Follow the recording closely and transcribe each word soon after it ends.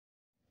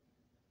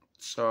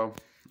So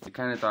I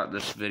kind of thought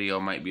this video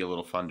might be a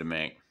little fun to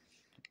make.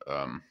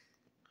 I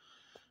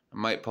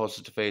might post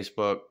it to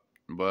Facebook,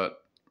 but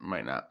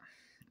might not.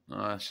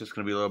 It's just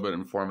going to be a little bit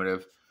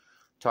informative,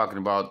 talking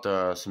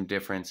about some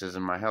differences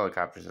in my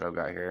helicopters that I've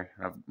got here.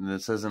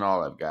 This isn't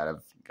all I've got.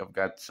 I've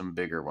got some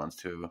bigger ones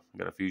too. I've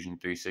got a Fusion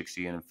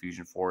 360 and a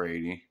Fusion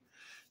 480.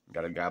 I've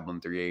got a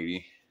Goblin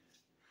 380.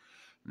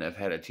 And I've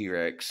had a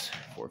T-Rex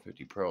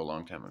 450 Pro a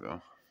long time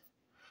ago.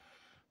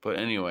 But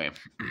anyway,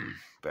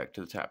 back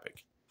to the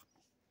topic.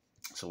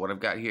 So what I've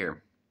got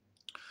here.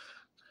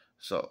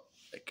 So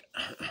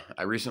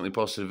I recently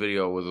posted a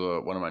video with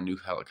one of my new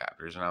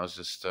helicopters, and I was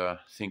just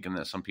thinking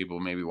that some people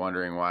may be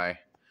wondering why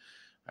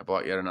I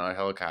bought yet another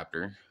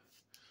helicopter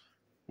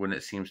when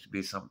it seems to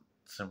be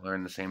similar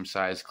in the same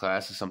size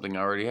class as something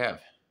I already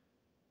have.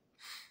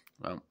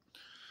 Well,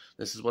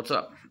 this is what's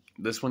up.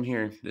 This one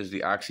here is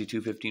the OXY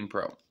 215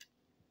 Pro.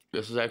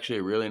 This is actually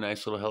a really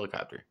nice little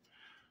helicopter.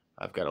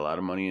 I've got a lot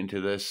of money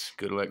into this,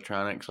 good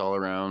electronics all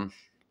around.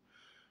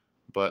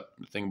 But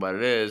the thing about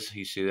it is,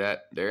 you see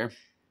that there?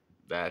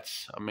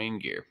 That's a main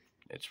gear.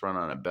 It's run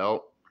on a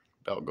belt.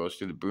 Belt goes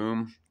through the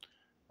boom,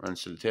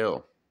 runs to the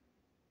tail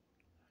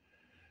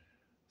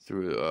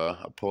through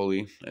a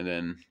pulley, and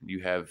then you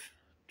have,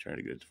 trying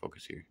to get it to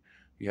focus here,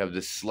 you have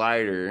this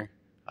slider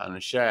on the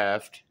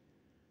shaft.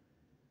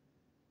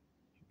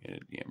 Yeah,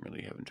 I'm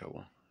really having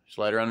trouble.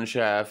 Slider on the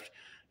shaft,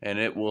 and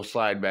it will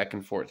slide back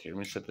and forth. Here, let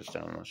me set this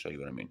down and I'll show you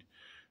what I mean.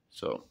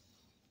 So,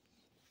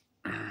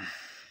 here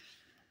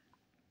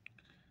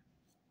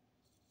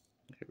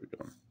we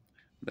go.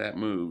 That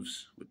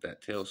moves with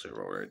that tail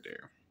servo right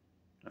there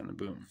on the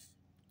boom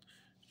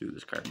through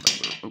this carbon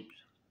fiber. Oops,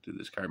 through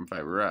this carbon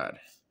fiber rod.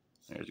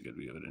 There's a good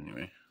view of it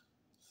anyway.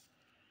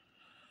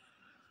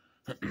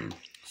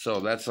 So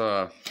that's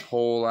a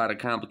whole lot of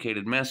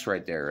complicated mess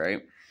right there,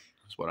 right?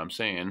 That's what I'm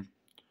saying.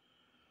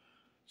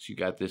 So you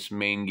got this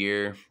main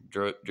gear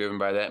driven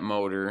by that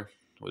motor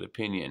with a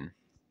pinion,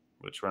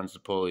 which runs the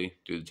pulley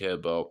through the tail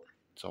belt.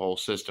 It's a whole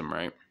system,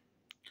 right?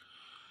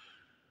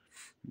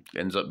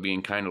 Ends up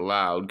being kind of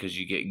loud because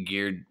you get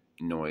gear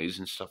noise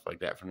and stuff like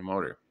that from the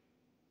motor.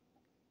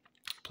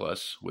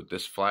 Plus, with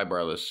this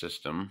flybarless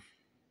system,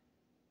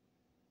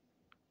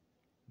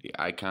 the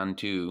Icon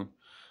 2,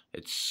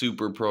 it's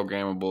super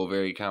programmable,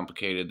 very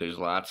complicated. There's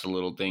lots of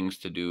little things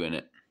to do in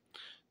it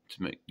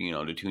to make,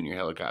 to tune your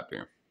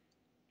helicopter.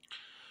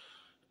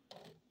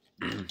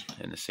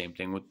 And the same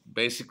thing with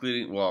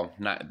basically, well,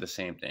 not the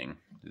same thing.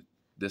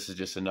 This is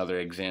just another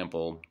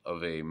example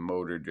of a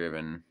motor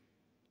driven,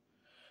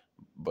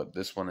 but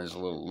this one is a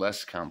little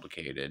less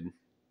complicated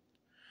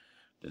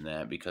than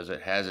that because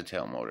it has a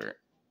tail motor.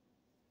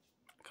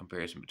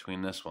 Comparison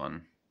between this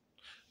one,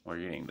 we're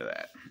getting to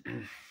that.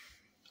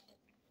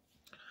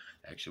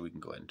 Actually, we can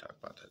go ahead and talk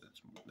about that.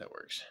 That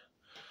works.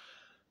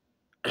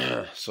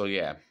 So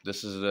yeah,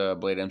 this is the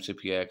Blade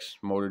MCPX,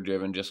 motor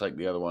driven, just like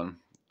the other one.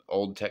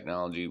 Old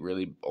technology,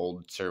 really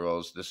old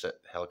servos. This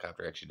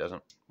helicopter actually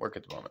doesn't work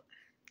at the moment.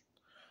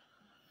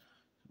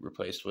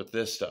 Replaced with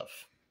this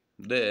stuff.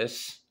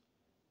 This,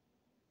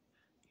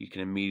 you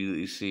can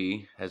immediately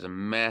see, has a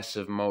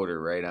massive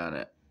motor right on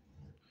it.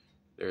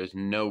 There is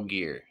no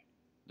gear.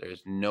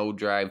 There's no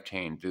drive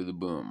chain through the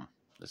boom.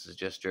 This is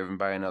just driven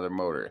by another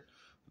motor.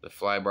 The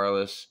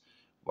flybarless,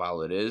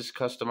 while it is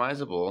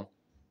customizable,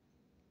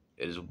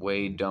 it is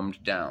way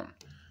dumbed down,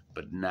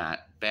 but not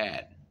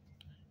bad.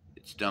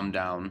 It's dumbed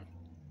down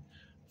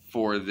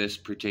for this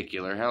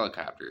particular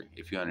helicopter,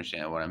 if you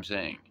understand what I'm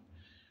saying.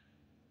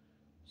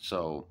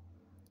 So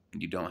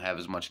you don't have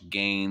as much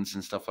gains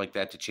and stuff like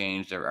that to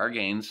change. There are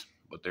gains,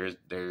 but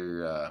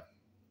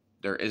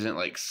there isn't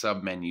like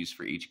sub menus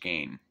for each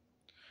gain.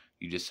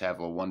 You just have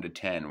a 1 to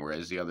 10,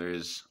 whereas the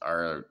others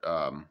are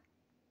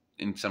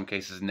in some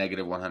cases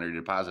negative 100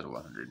 to positive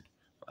 100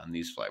 on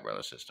these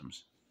flybarless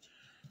systems.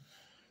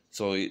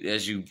 So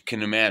as you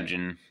can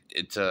imagine,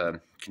 it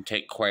can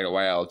take quite a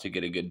while to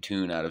get a good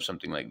tune out of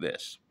something like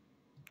this.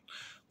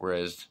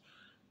 Whereas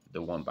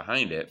the one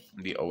behind it,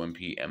 the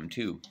OMP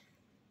M2,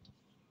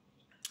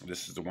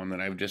 this is the one that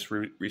I've just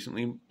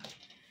recently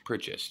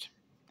purchased.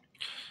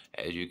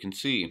 As you can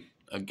see,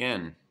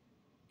 again,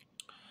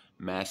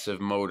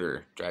 massive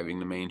motor driving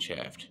the main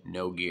shaft,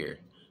 no gear,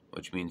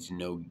 which means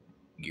no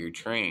gear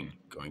train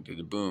going through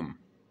the boom,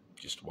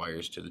 just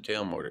wires to the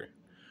tail motor.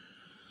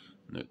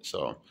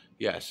 So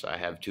yes, I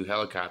have two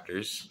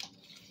helicopters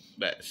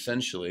that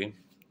essentially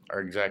are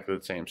exactly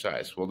the same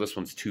size. Well, this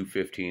one's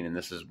 215 and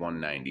this is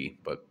 190,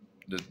 but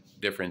the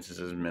difference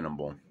is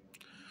minimal. And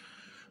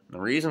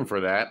the reason for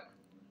that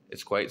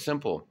is quite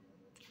simple.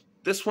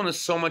 This one is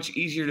so much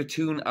easier to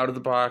tune out of the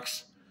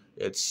box.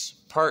 Its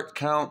part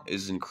count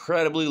is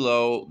incredibly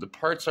low. The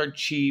parts are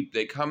cheap.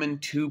 They come in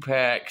 2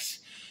 packs.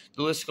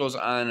 The list goes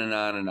on and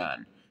on and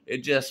on.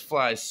 It just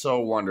flies so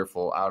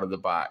wonderful out of the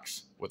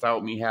box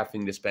without me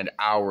having to spend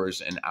hours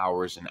and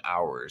hours and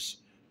hours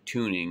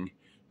tuning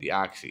the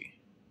OXY.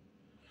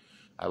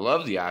 I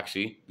love the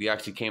OXY. The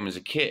OXY came as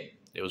a kit.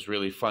 It was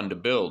really fun to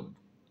build.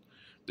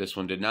 This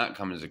one did not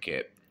come as a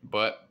kit,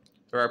 but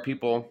there are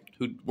people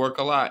who work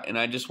a lot, and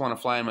I just want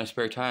to fly in my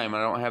spare time.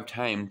 I don't have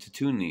time to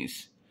tune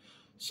these.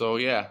 So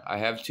yeah, I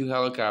have 2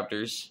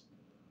 helicopters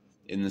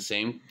in the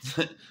same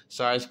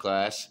size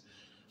class.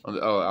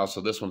 Oh,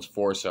 also this one's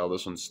 4-cell,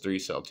 this one's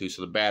 3-cell too.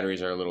 So the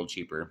batteries are a little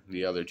cheaper.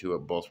 The other two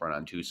both run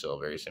on 2-cell,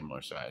 very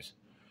similar size.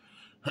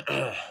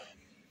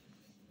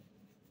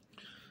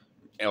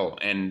 Oh,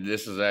 and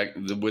this is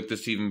with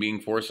this even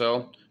being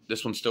 4-cell,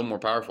 this one's still more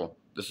powerful.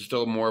 This is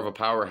still more of a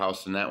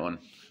powerhouse than that one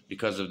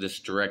because of this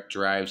direct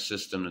drive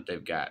system that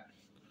they've got.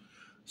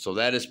 So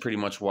that is pretty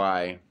much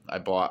why I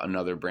bought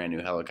another brand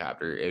new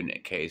helicopter, in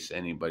case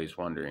anybody's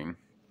wondering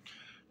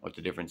what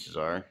the differences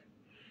are.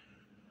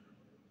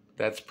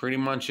 That's pretty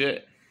much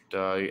it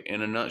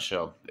in a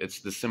nutshell. It's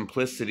the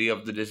simplicity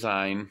of the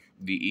design,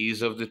 the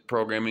ease of the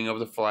programming of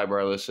the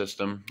flybarless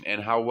system,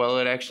 and how well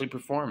it actually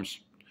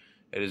performs.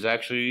 It is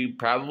actually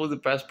probably the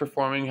best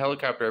performing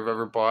helicopter I've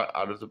ever bought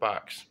out of the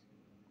box.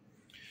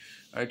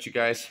 Alright, you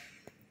guys.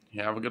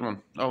 Have a good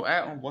one. Oh,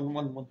 one.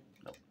 No,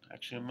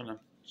 actually, I'm going to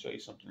show you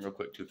something real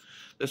quick, too.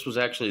 This was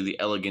actually the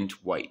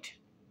Elegant White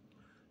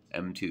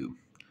M2.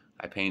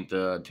 I paint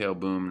the tail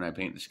boom, and I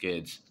paint the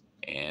skids,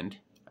 and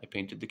I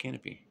painted the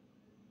canopy.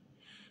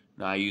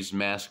 Now, I used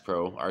Mask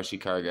Pro.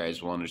 RC car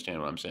guys will understand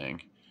what I'm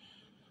saying.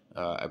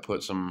 I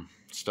put some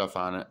stuff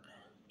on it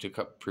to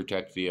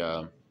protect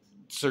the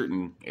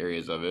certain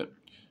areas of it,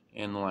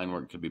 and the line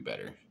work could be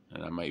better.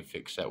 And I might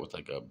fix that with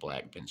like a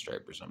black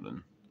pinstripe or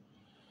something.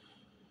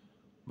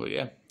 But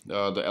yeah,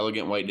 the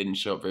Elegant White didn't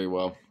show up very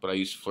well, but I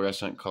used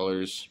fluorescent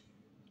colors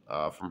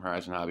from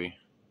Horizon Hobby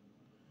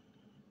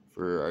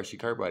for RC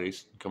car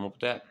bodies. Come up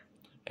with that.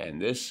 And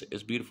this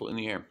is beautiful in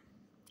the air.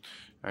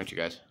 Alright, you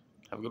guys.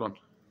 Have a good one.